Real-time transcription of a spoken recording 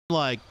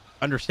like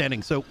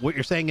understanding. So what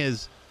you're saying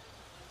is,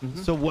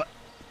 Mhm. so what?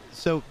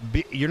 So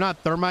you're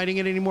not thermiting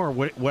it anymore.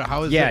 What?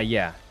 How is it?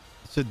 Yeah.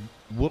 So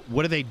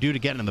what do they do to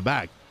get in the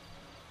back?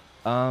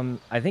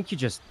 I think you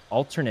just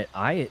alternate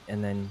eye it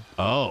and then.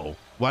 Oh,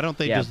 why don't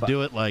they Yeah, just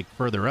do it like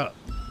further up?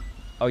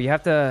 Oh, you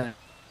have to.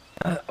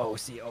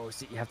 OC.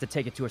 You have to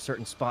take it to a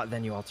certain spot,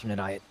 then you alternate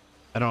eye it.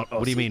 I don't.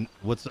 What do you OOC. mean?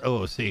 What's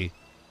OOC?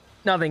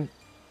 Nothing.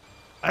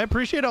 I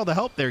appreciate all the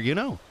help there. You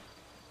know.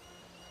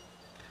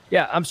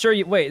 Yeah, I'm sure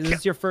you. Wait, is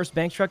this your first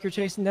bank truck you're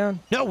chasing down?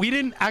 No, we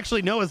didn't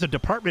actually know as a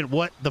department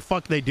what the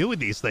fuck they do with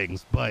these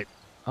things, but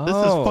this is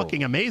Oh.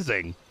 fucking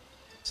amazing.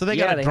 So they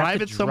Yeah, gotta they drive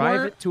have it to somewhere.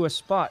 Drive it to a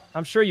spot.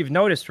 I'm sure you've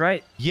noticed,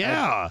 right?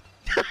 Yeah.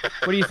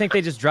 What do you think?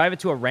 They just drive it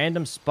to a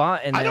random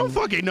spot and I then... don't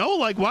fucking know.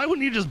 Like, why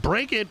wouldn't you just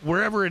break it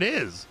wherever it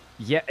is?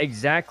 Yeah,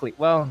 exactly.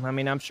 Well, I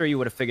mean, I'm sure you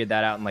would have figured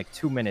that out in like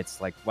 2 minutes.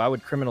 Like, why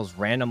would criminals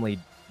randomly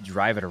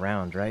drive it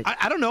around, right?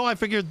 I don't know. I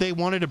figured they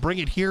wanted to bring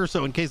it here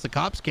so in case the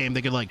cops came,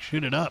 they could like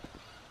shoot it up.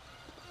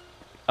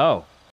 Oh,